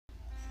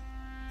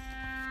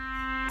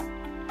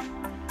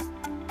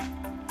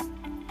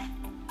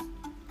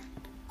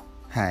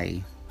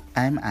Hi,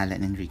 I'm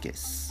Alan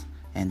Enriquez,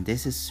 and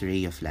this is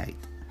Ray of Light.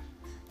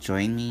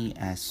 Join me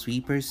as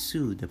we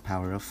pursue the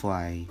power of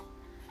why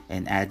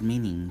and add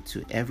meaning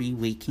to every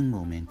waking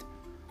moment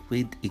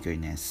with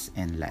eagerness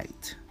and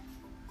light.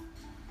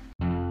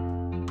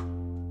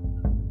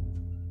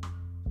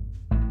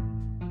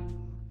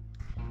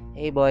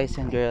 Hey, boys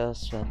and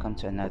girls, welcome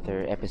to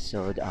another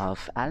episode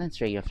of Alan's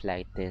Ray of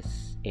Light.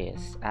 This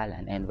is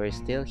Alan, and we're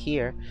still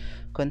here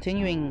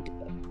continuing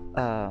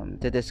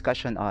the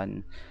discussion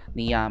on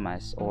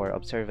niyamas or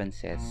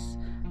observances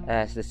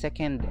as the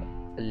second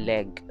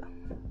leg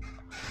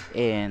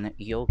in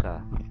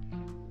yoga.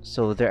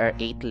 So there are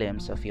 8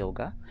 limbs of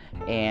yoga,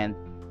 and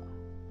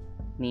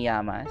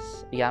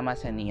yamas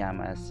and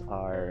niyamas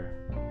are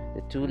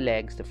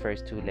the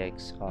first two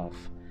legs of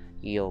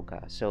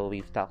yoga. So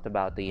we've talked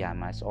about the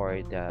yamas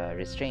or the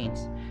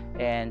restraints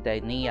and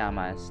the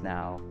niyamas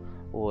now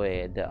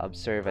with the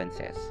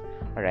observances.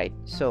 All right.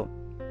 So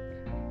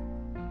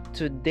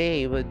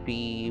today we'll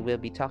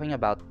be talking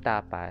about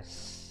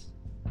tapas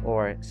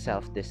or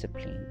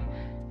self-discipline.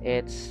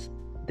 It's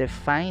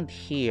defined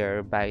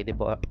here by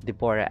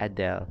Deborah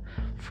Adele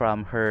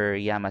from her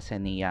Yamas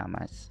and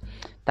Niyamas.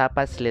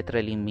 Tapas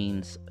literally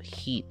means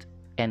heat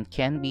and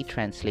can be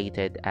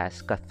translated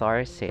as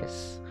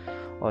catharsis,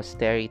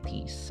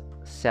 austerities,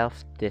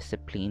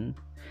 self-discipline,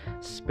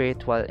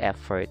 spiritual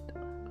effort,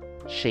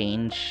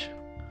 change,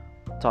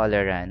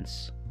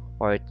 tolerance,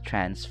 or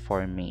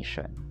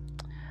transformation.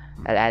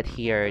 I'll add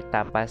here,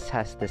 tapas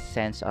has the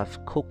sense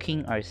of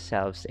cooking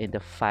ourselves in the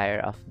fire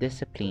of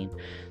discipline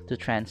to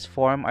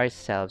transform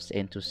ourselves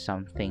into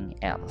something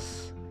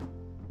else.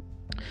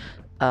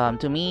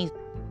 To me,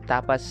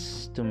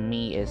 tapas to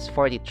me is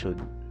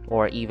fortitude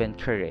or even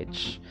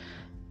courage.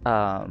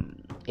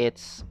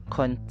 It's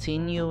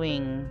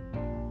continuing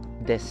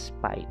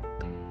despite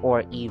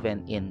or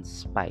even in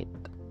spite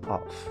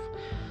of.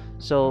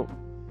 So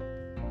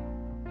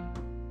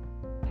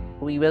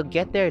we will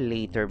get there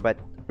later, but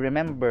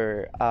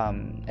remember,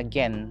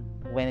 again,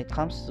 when it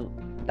comes to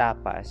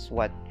tapas,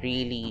 what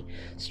really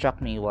struck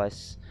me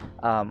was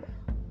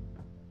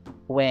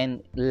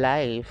when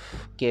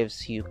life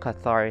gives you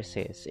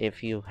catharsis,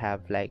 if you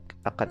have like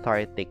a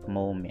cathartic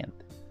moment.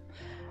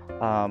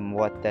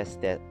 What does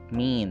that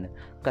mean?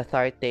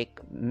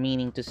 Cathartic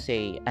meaning to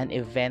say an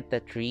event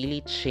that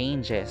really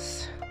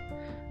changes,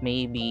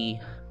 maybe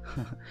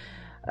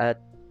a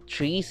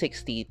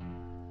 360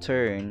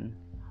 turn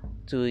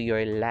to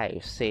your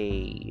life.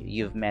 Say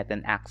you've met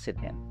an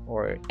accident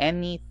or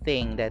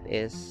anything that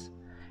is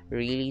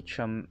really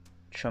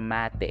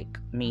traumatic,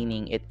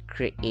 meaning it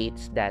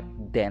creates that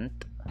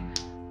dent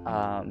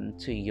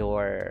to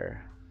your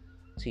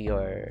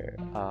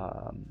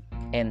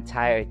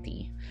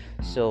entirety.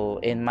 So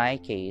in my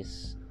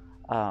case,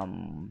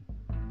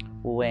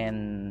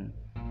 when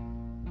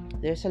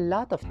there's a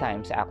lot of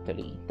times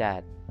actually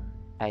that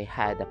I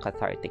had a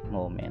cathartic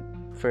moment.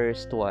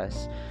 First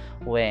was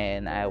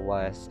when I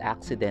was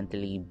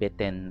accidentally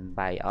bitten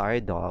by our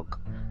dog,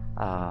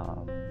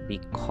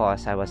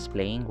 because I was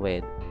playing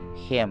with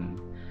him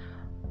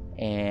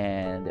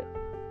and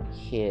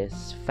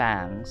his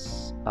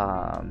fangs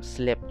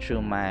slipped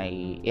through my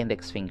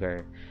index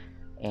finger,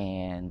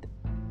 and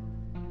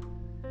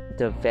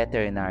the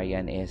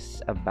veterinarian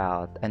is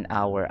about an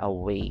hour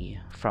away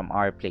from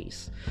our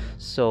place.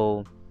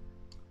 So,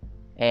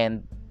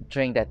 and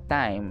during that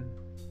time,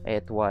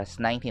 it was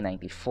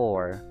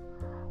 1994,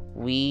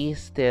 we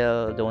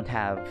still don't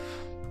have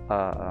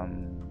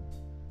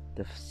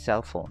the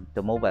cell phone,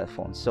 the mobile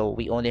phone. So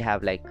we only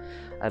have like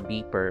a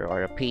beeper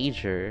or a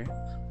pager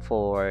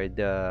for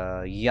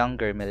the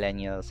younger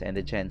millennials and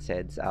the Gen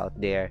Zs out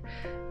there.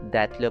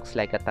 That looks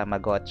like a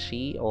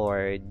Tamagotchi,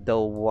 or the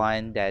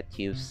one that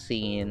you've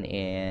seen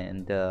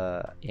in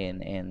the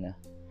in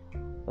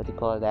what do you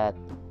call that,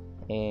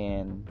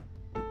 in,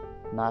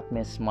 not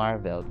Miss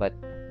Marvel, but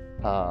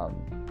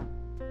um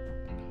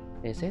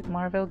is it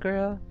Marvel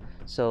Girl?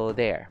 So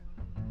there.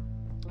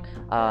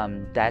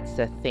 That's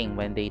the thing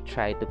when they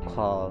try to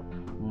call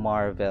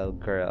Marvel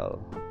Girl.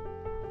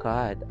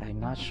 God, I'm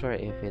not sure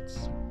if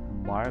it's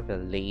Marvel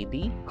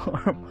Lady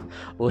or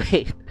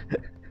wait.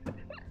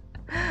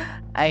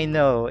 I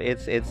know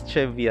it's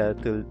trivial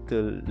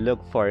to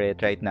look for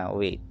it right now.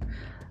 Wait.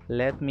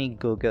 Let me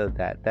Google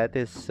that. That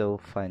is so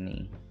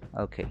funny.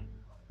 Okay.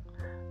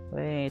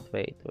 Wait.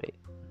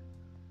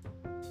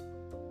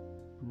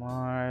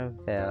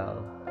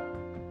 Marvel.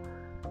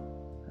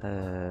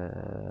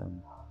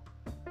 Um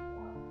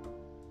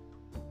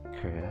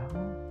Girl?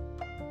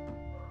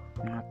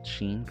 Not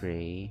Jean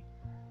Grey.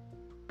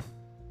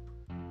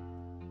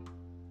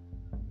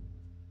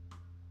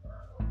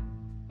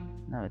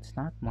 No, it's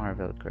not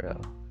Marvel Girl.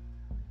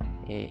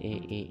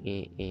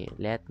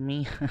 Let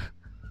me.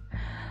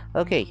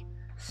 Okay,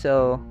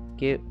 so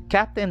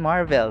Captain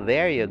Marvel.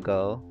 There you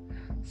go.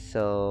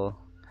 So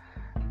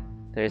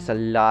there's a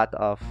lot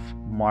of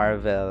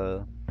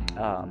Marvel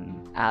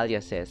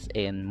aliases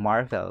in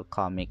Marvel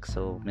comics.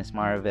 So Miss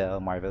Marvel,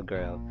 Marvel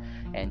Girl,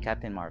 and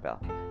Captain Marvel.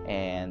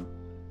 And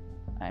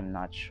I'm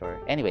not sure.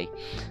 Anyway,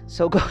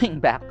 so going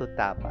back to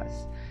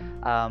tapas,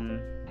 um,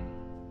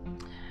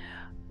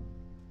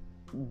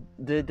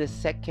 the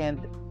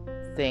second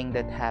thing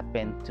that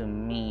happened to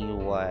me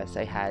was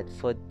I had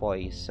food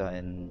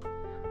poison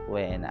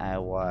when I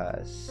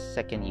was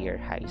second year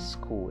high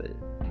school,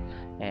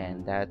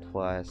 and that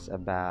was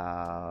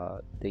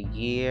about, the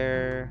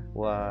year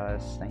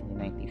was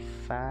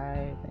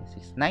 1995,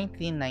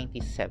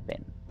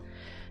 1997.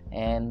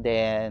 And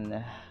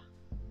then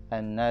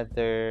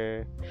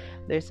another,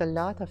 there's a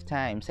lot of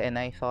times, and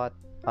I thought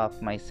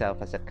of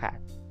myself as a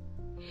cat,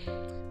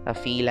 a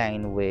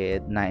feline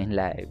with 9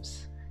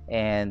 lives.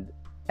 And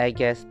I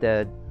guess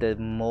the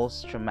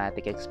most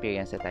traumatic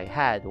experience that I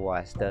had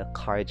was the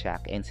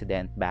carjack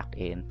incident back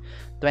in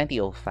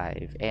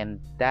 2005. And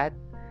that,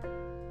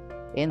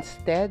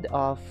 instead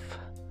of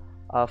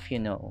of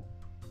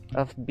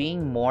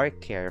being more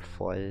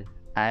careful,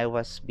 I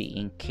was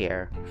being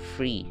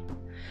carefree.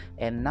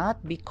 And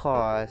not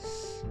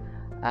because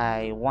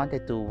I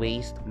wanted to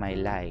waste my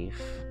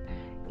life.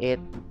 It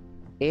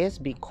is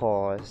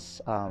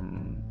because,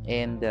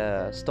 in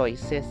the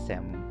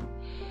Stoicism,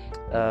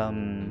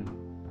 um,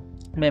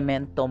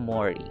 memento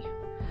mori,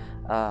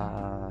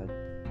 uh,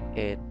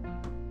 it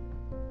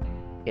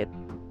it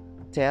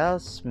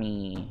tells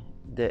me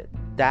that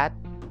that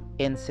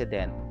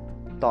incident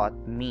taught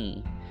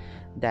me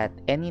that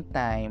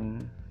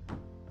anytime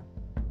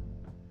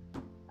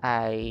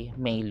I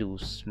may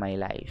lose my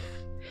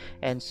life.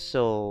 And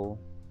so,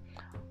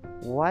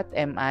 what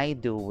am I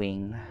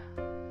doing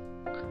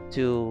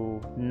to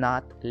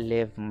not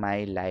live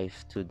my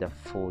life to the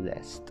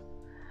fullest?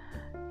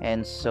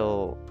 And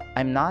so,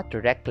 I'm not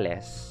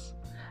reckless.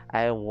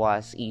 I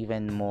was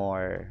even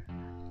more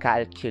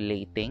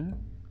calculating.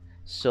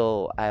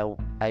 So,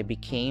 I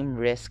became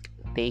risk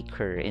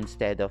taker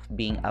instead of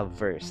being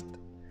averse.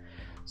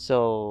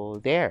 So,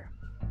 there.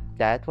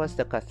 That was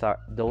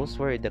those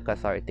were the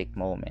cathartic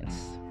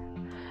moments.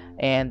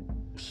 And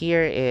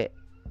here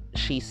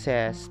she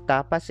says,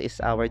 tapas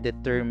is our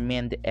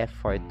determined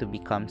effort to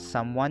become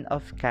someone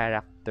of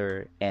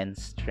character and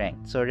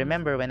strength. So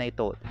remember when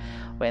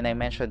I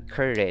mentioned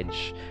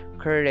courage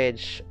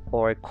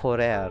or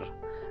correr,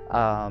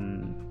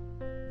 um,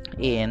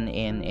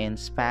 in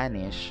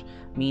Spanish,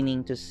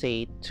 meaning to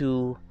say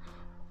to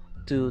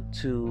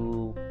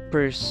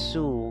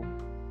pursue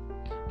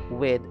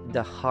with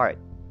the heart,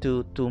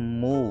 to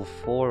move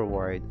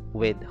forward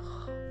with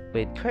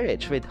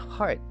courage, with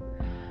heart.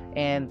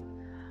 And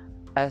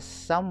as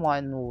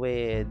someone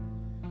with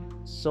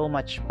so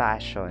much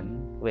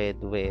passion, with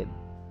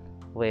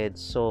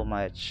so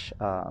much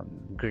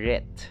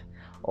grit,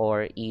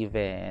 or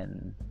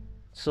even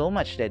so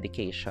much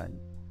dedication,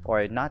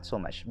 or not so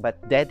much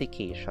but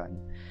dedication,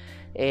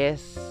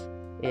 is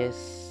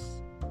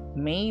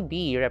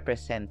maybe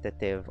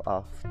representative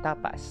of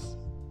tapas.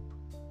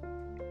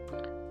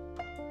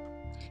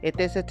 It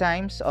is the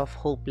times of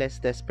hopeless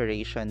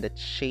desperation that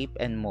shape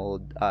and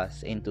mold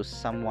us into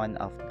someone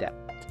of depth.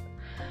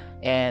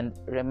 And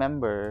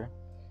remember,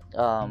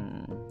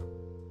 um,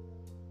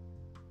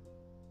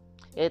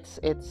 it's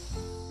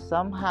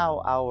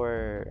somehow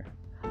our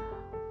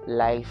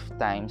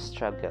lifetime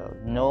struggle,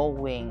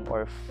 knowing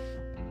or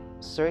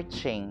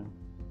searching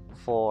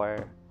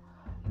for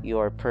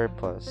your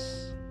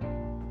purpose.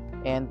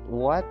 And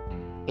what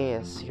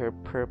is your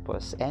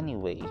purpose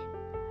anyway?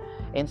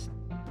 And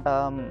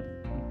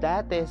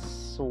that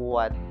is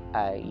what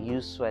I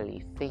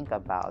usually think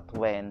about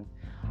when,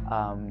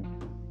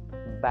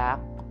 back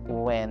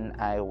when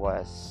I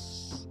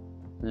was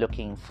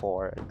looking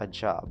for a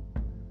job.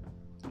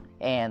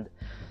 And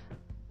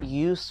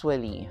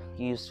usually,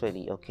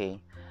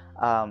 okay,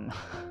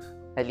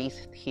 at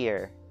least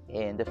here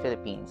in the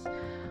Philippines,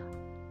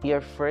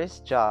 your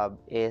first job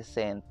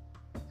isn't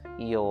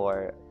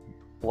your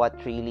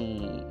what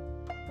really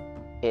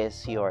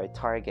is your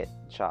target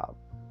job,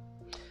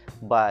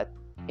 but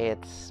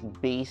it's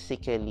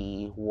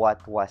basically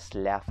what was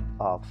left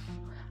of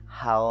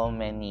how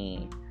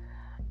many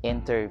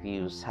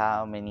interviews,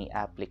 how many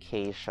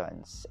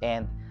applications.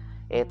 And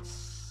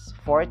it's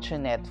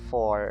fortunate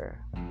for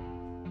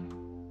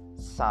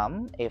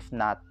some, if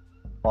not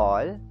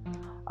all,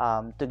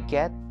 to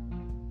get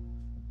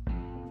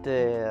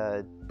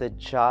the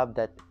job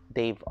that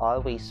they've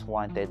always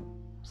wanted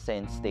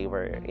since they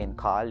were in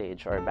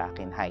college or back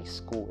in high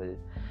school.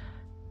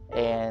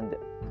 And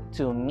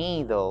to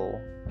me,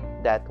 though,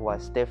 that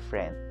was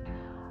different.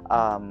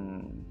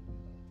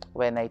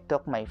 When I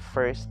took my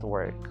first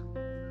work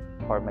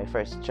or my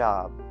first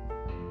job,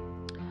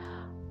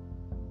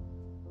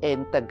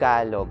 in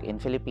Tagalog, in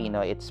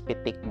Filipino, it's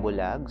pitik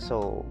bulag.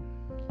 So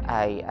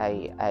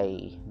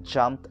I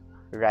jumped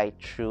right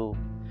through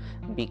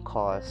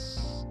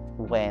because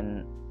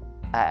when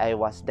I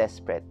was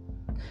desperate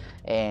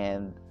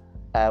and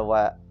I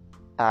was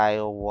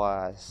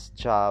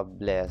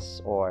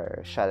jobless,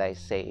 or shall I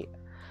say,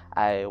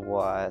 I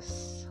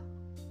was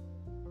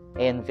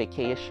in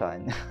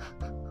vacation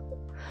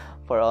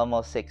for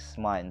almost 6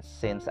 months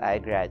since I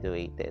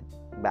graduated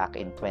back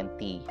in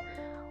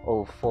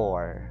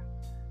 2004.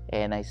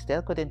 and I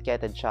still couldn't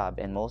get a job,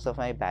 and most of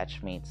my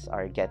batchmates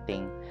are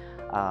getting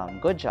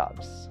good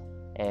jobs.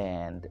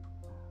 And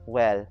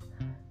well,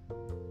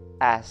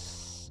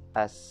 as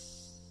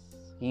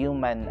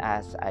human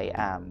as I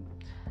am,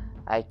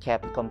 I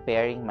kept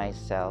comparing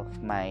myself,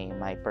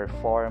 my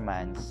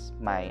performance,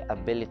 my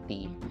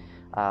ability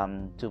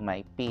to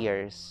my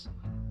peers.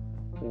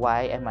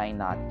 Why am I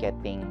not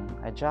getting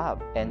a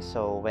job? And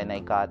so when I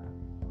got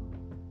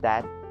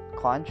that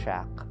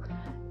contract,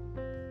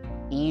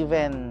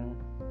 even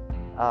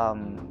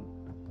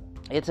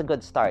it's a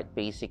good start,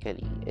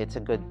 basically. It's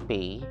a good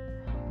pay.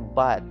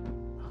 But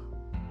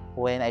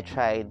when I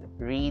tried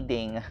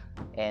reading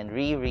and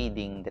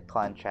rereading the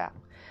contract,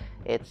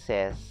 it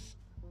says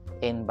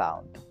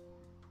inbound.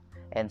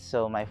 And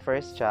so my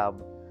first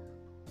job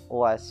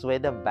was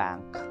with a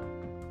bank,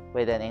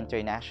 with an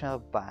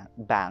international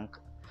bank,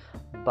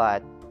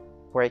 but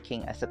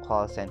working as a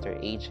call center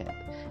agent.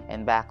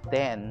 And back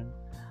then,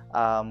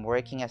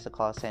 working as a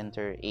call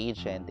center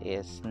agent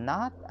is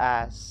not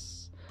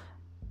as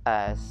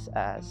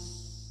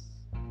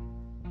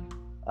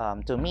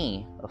to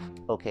me,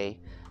 okay,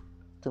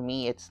 to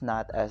me it's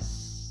not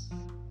as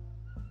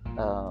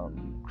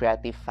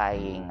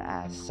gratifying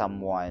as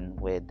someone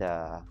with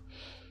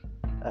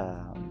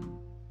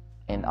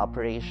in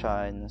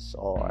operations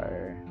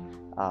or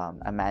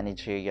a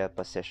managerial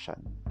position.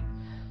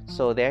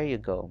 So there you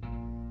go.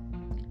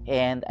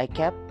 And I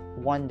kept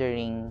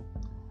wondering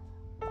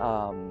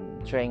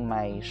during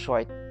my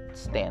short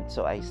stint.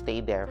 So I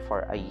stayed there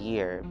for a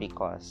year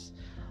because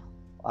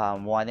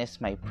one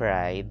is my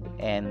pride,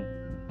 and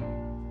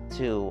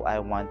two, I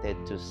wanted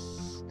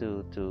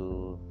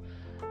to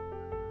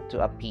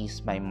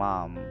appease my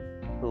mom,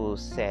 who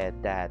said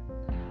that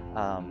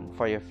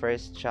for your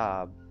first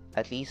job,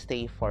 at least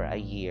stay for a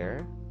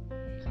year,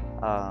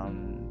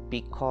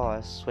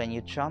 because when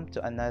you jump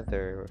to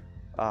another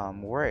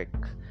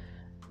work,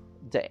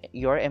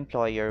 your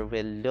employer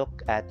will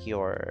look at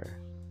your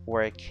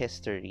work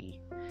history,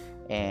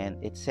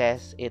 and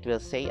it will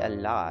say a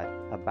lot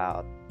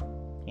about,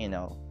 you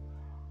know,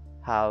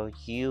 how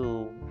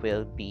you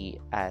will be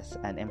as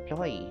an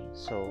employee.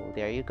 So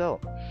there you go.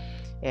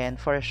 And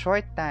for a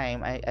short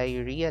time,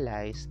 I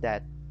realized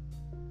that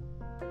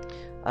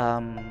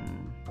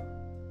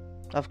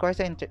of course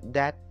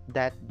that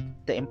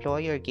the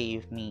employer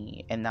gave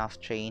me enough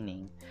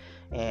training,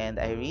 and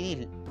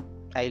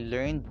I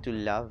learned to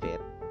love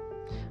it.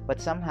 But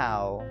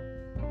somehow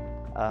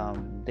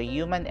the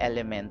human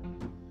element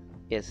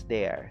is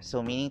there.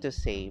 So meaning to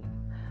say,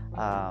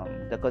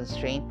 the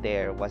constraint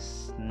there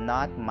was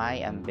not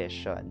my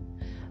ambition,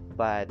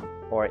 but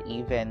or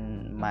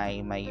even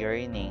my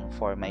yearning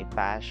for my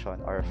passion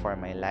or for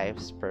my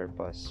life's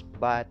purpose,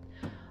 but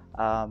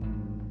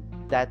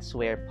that's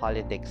where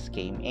politics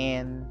came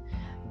in.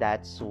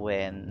 That's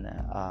when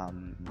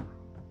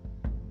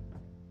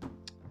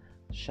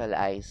shall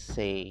I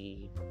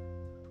say,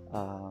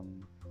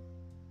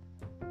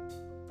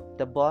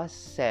 the boss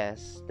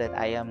says that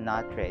I am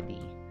not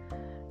ready,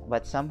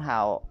 but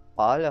somehow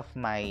all of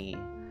my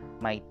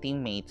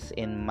teammates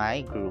in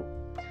my group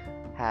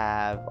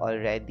have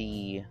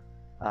already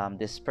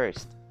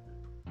dispersed,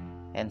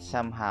 and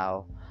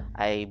somehow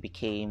I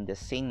became the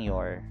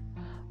senior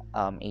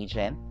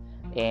agent.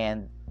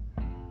 And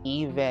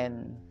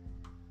even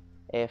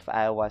if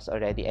I was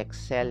already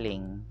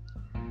excelling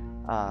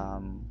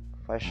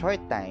for a short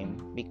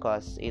time,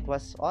 because it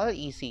was all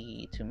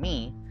easy to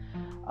me,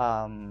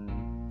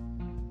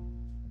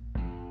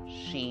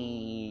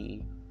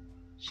 she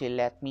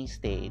let me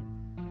stay,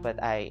 but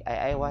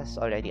I was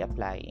already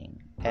applying.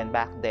 And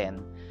back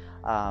then,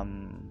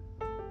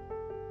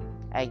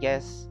 I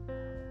guess,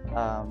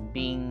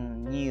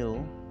 being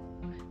new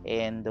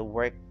in the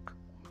work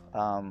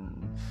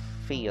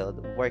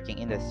field, working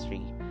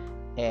industry,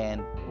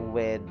 and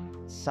with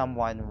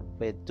someone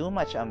with too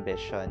much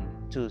ambition,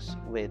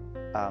 with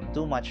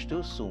too much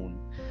too soon,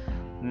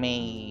 may,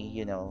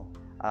 you know,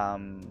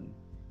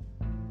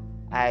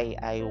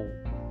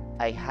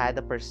 I had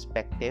a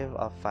perspective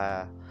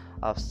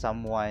of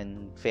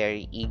someone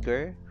very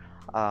eager,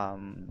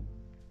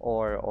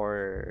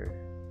 or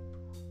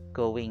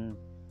going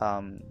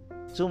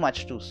too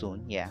much too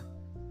soon, yeah.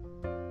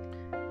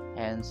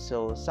 And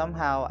so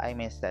somehow I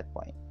missed that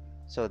point.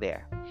 So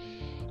there.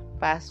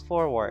 Fast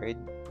forward,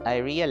 I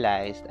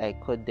realized I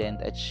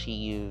couldn't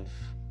achieve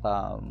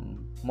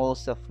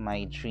most of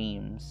my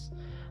dreams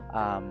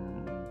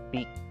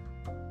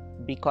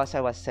because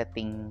I was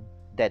setting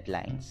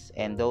deadlines,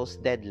 and those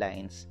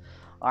deadlines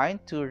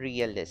aren't too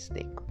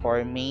realistic.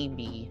 Or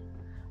maybe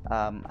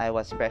I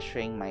was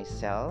pressuring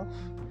myself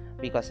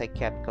because I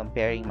kept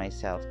comparing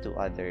myself to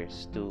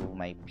others, to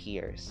my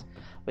peers,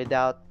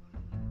 without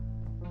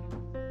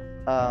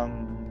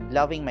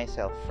loving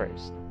myself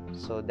first.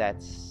 So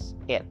that's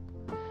it.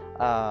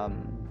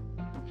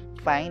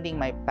 Finding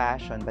my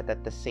passion, but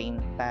at the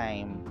same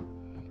time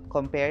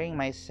comparing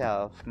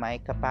myself, my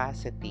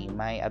capacity,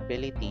 my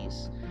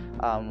abilities,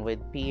 with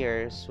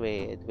peers,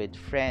 with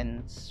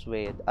friends,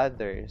 with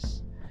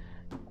others,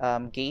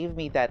 gave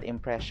me that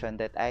impression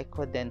that I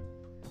couldn't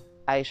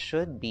I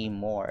should be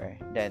more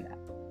than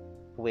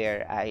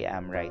where I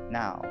am right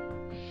now,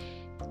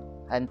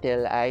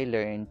 until I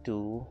learn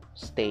to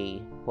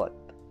stay put,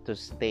 to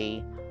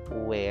stay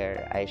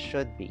where I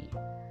should be.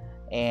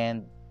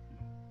 And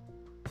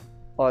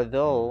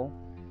although,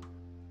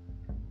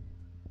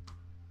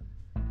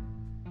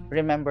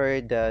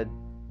 remember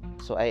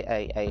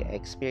I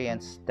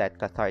experienced that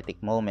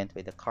cathartic moment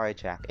with the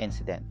carjack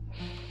incident.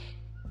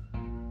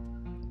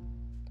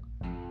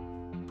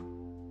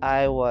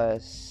 I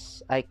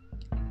was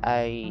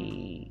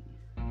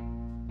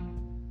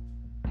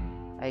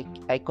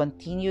I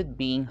continued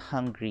being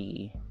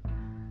hungry,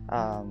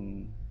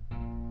 um,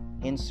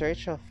 in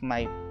search of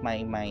my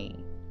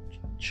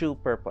true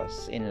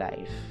purpose in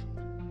life.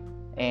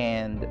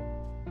 And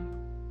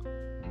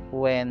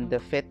when the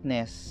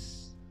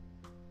fitness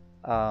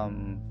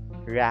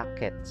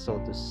racket, so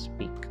to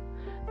speak,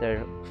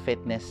 the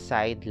fitness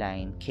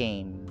sideline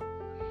came,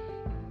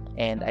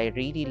 and I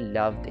really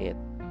loved it.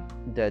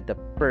 The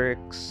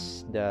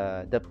perks,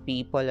 the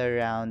people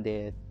around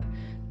it,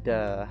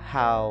 the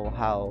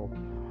how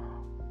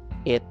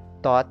it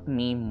taught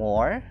me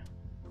more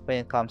when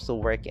it comes to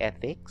work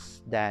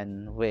ethics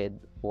than with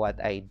what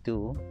I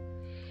do.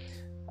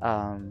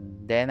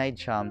 Then I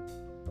jumped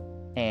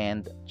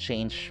and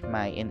changed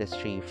my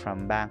industry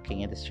from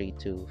banking industry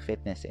to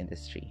fitness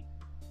industry.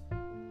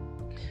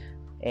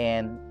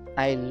 And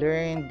I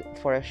learned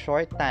for a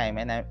short time,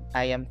 and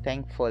I am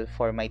thankful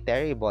for my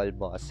terrible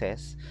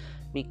bosses,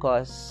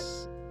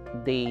 because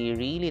they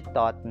really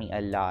taught me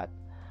a lot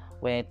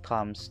when it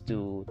comes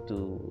to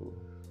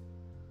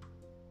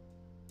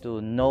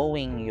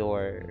knowing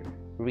your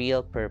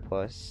real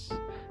purpose,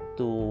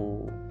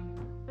 to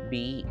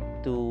be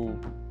to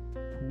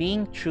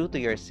being true to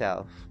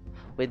yourself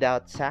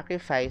without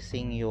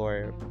sacrificing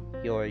your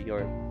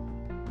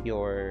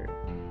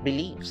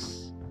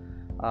beliefs,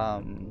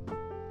 um,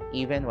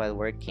 even while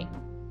working.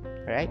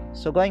 Right?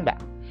 So going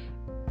back,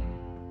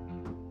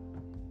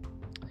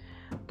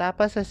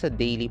 tapas as a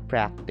daily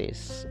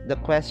practice, the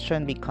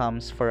question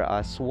becomes for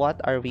us, what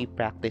are we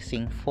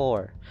practicing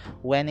for?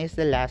 When is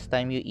the last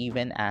time you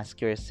even ask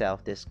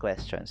yourself this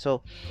question?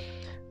 So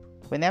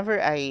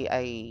whenever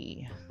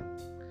I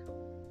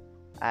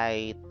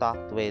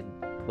talked with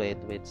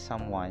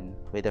someone,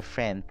 with a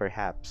friend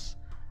perhaps,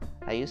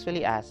 I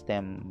usually ask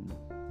them,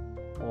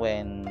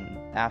 when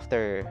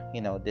after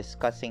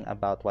discussing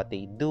about what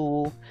they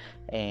do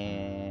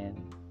and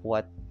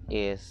what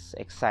is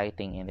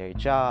exciting in their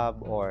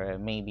job, or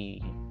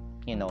maybe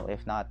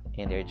if not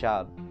in their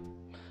job,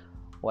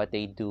 what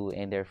they do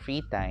in their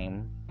free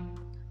time,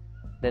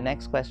 the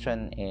next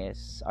question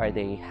is, are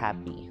they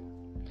happy?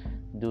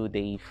 Do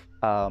they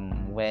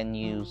when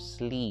you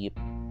sleep,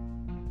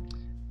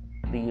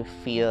 do you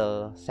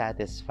feel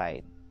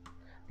satisfied?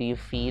 Do you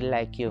feel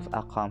like you've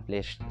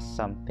accomplished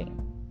something?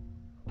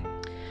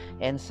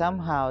 And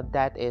somehow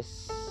that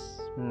is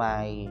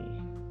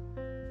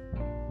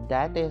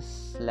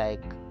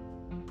like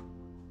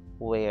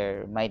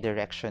where my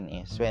direction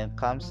is when it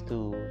comes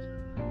to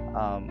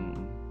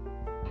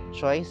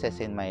choices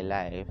in my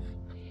life.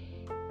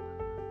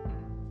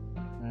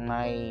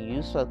 My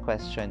usual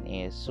question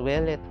is,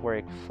 will it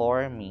work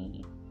for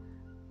me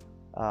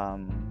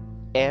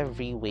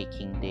every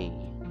waking day?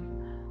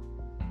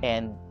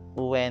 And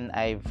when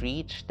I've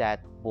reached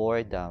that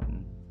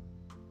boredom,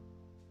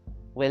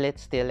 will it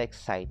still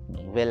excite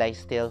me? Will I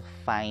still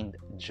find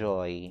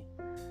joy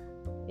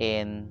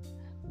in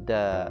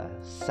the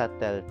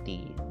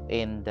subtlety,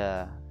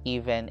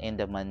 even in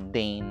the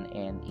mundane,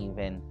 and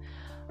even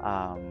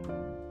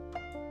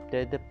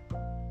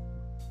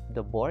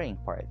the boring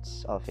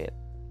parts of it?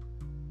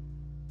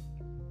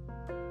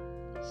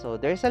 So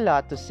there's a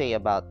lot to say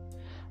about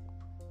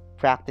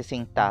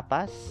practicing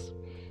tapas,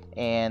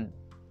 and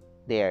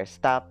there's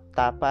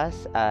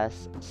tapas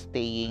as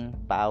staying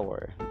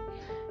power.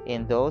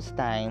 In those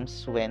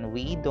times when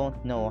we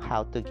don't know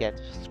how to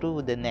get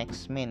through the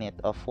next minute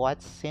of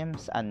what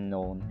seems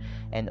unknown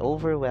and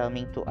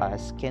overwhelming to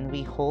us, can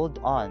we hold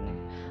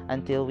on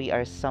until we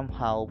are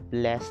somehow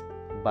blessed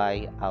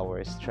by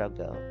our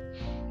struggle?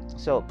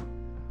 So,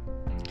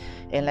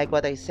 and like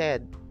what I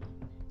said,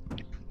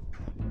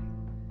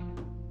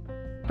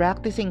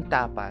 practicing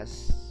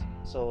tapas.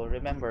 So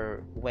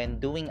remember, when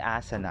doing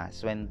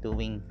asanas, when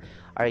doing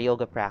our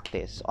yoga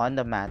practice on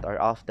the mat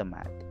or off the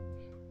mat,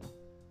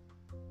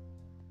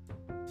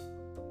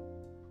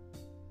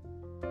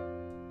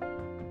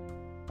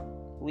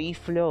 we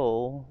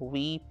flow,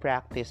 we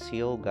practice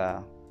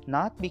yoga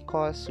not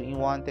because we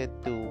wanted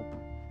to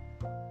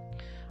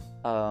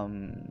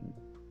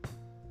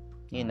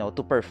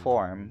to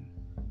perform,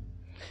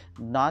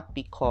 not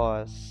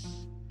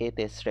because it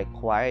is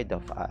required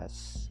of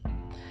us,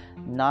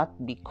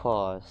 not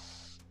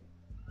because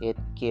it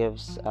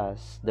gives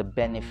us the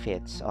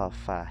benefits of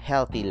a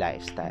healthy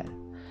lifestyle,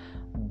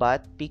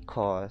 but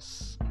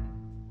because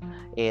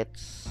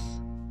it's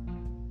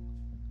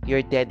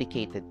you're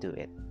dedicated to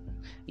it.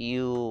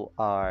 You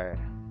are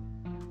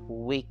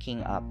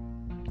waking up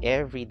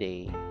every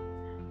day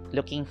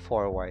looking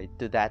forward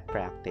to that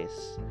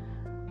practice,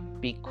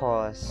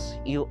 because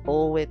you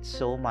owe it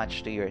so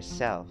much to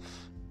yourself,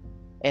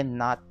 and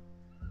not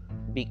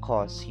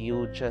because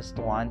you just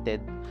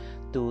wanted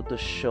to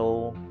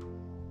show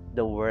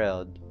the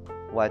world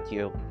what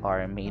you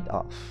are made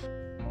of.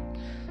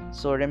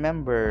 So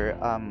remember,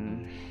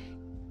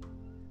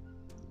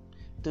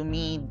 to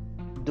me,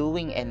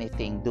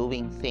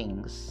 doing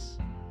things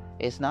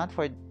is not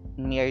for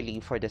merely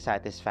for the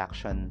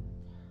satisfaction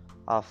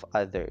of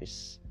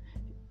others.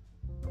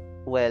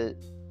 Well,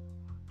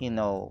 you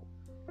know,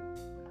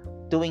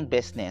 doing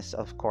business,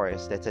 of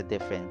course, that's a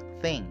different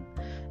thing.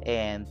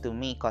 And to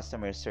me,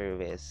 customer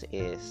service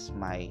is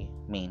my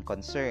main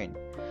concern.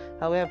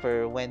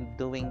 However, when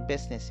doing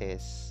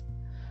businesses,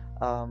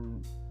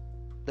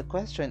 the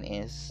question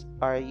is,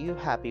 are you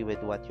happy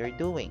with what you're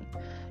doing?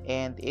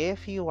 And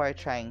if you are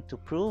trying to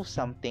prove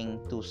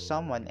something to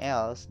someone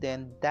else,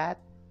 then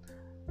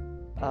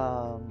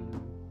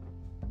um,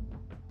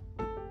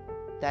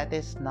 that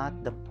is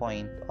not the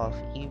point of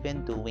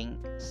even doing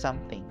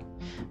something.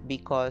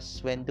 Because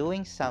when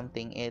doing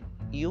something,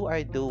 you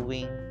are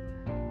doing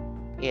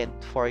it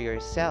for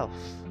yourself,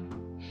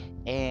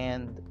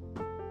 and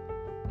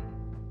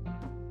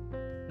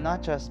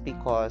not just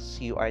because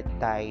you are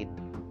tied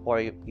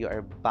or you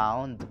are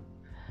bound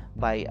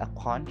by a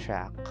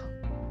contract,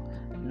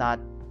 not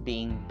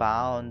being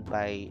bound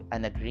by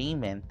an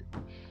agreement,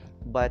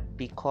 but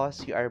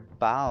because you are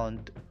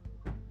bound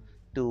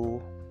to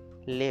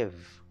live,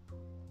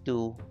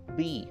 to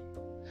be.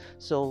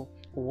 So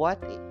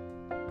what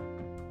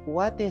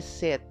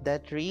is it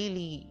that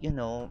really,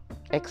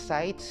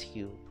 excites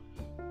you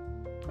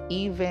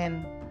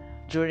even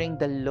during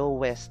the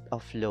lowest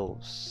of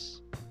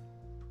lows?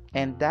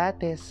 And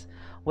that is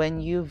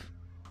when you've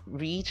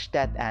reached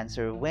that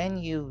answer, when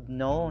you've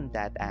known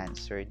that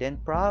answer, then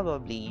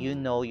probably you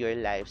know your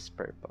life's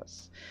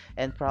purpose,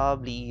 and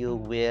probably you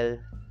will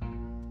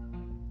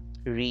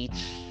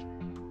reach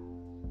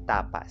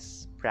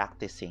tapas,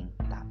 practicing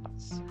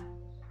tapas.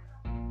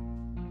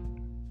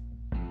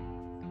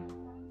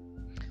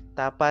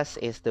 Tapas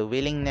is the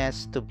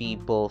willingness to be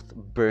both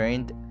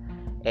burned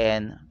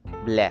and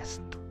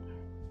blessed.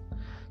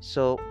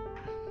 So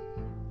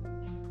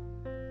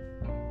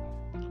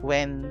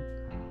when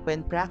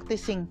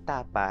practicing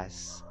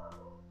tapas,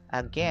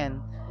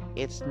 again,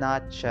 it's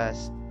not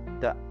just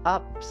the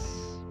ups,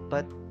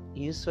 but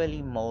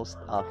usually most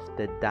of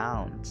the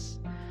downs.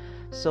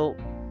 So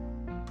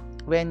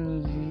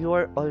when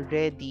you're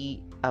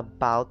already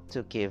about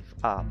to give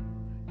up,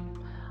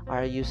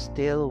 are you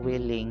still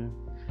willing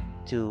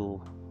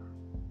to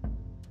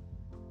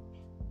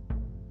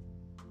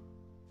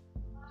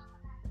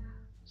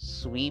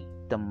sweep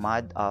the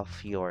mud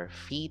off your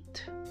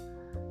feet,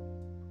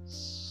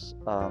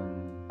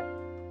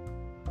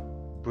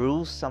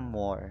 bruise some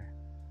more,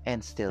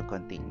 and still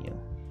continue?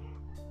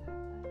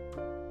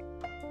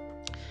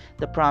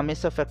 The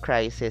promise of a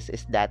crisis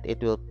is that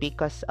it will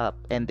pick us up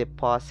and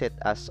deposit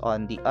us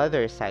on the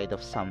other side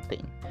of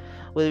something.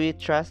 Will we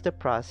trust the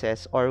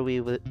process, or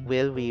will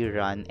we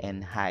run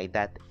and hide?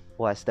 That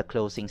was the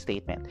closing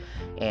statement.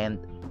 And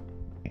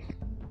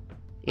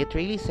it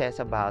really says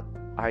about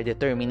our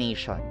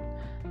determination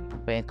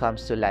when it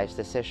comes to life's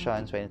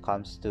decisions, when it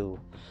comes to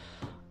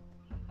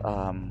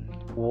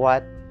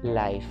what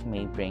life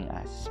may bring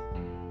us.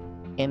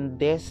 In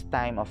this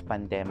time of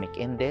pandemic,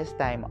 in this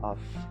time of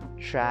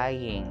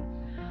trying,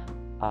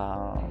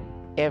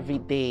 every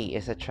day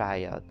is a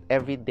trial,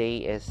 every day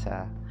is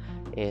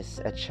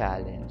a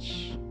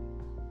challenge.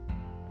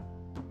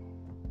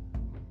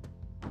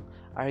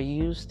 Are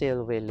you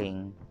still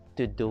willing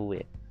to do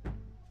it?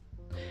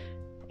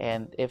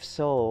 And if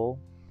so,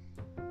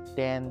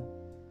 then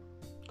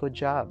good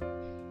job,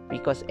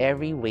 because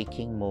every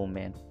waking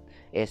moment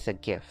is a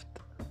gift.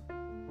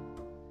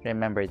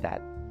 Remember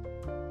that.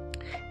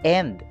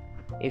 And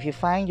if you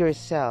find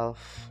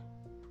yourself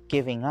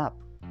giving up,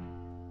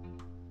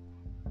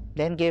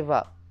 then give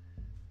up,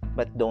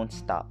 but don't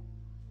stop.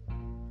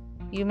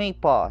 You may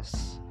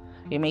pause,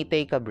 you may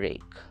take a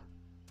break,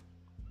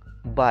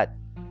 but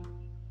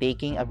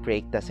taking a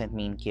break doesn't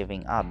mean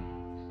giving up,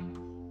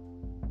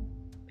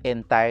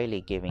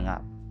 entirely giving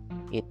up.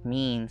 It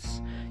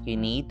means you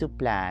need to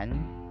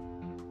plan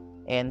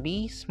and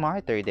be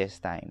smarter this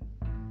time.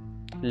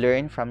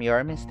 Learn from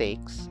your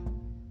mistakes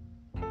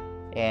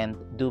and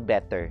do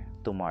better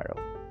tomorrow.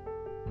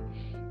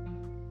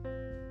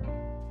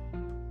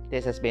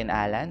 This has been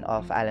Alan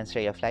of Alan's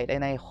Ray of Light,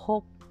 and I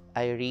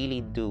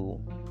really do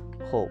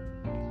hope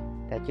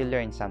that you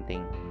learned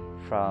something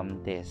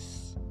from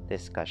this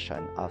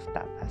discussion of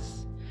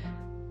tapas.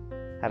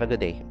 Have a good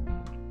day.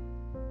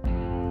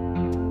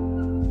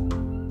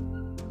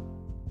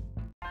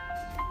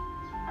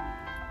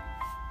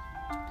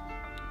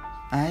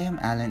 I am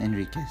Alan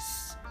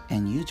Enriquez,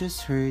 and you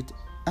just heard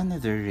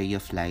another Ray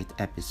of Light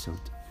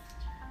episode.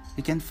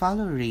 You can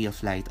follow Ray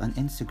of Light on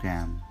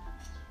Instagram.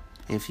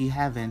 If you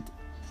haven't,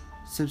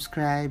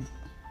 subscribe,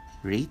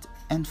 rate,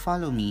 and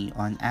follow me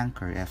on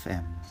Anchor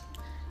FM.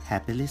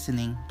 Happy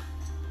listening!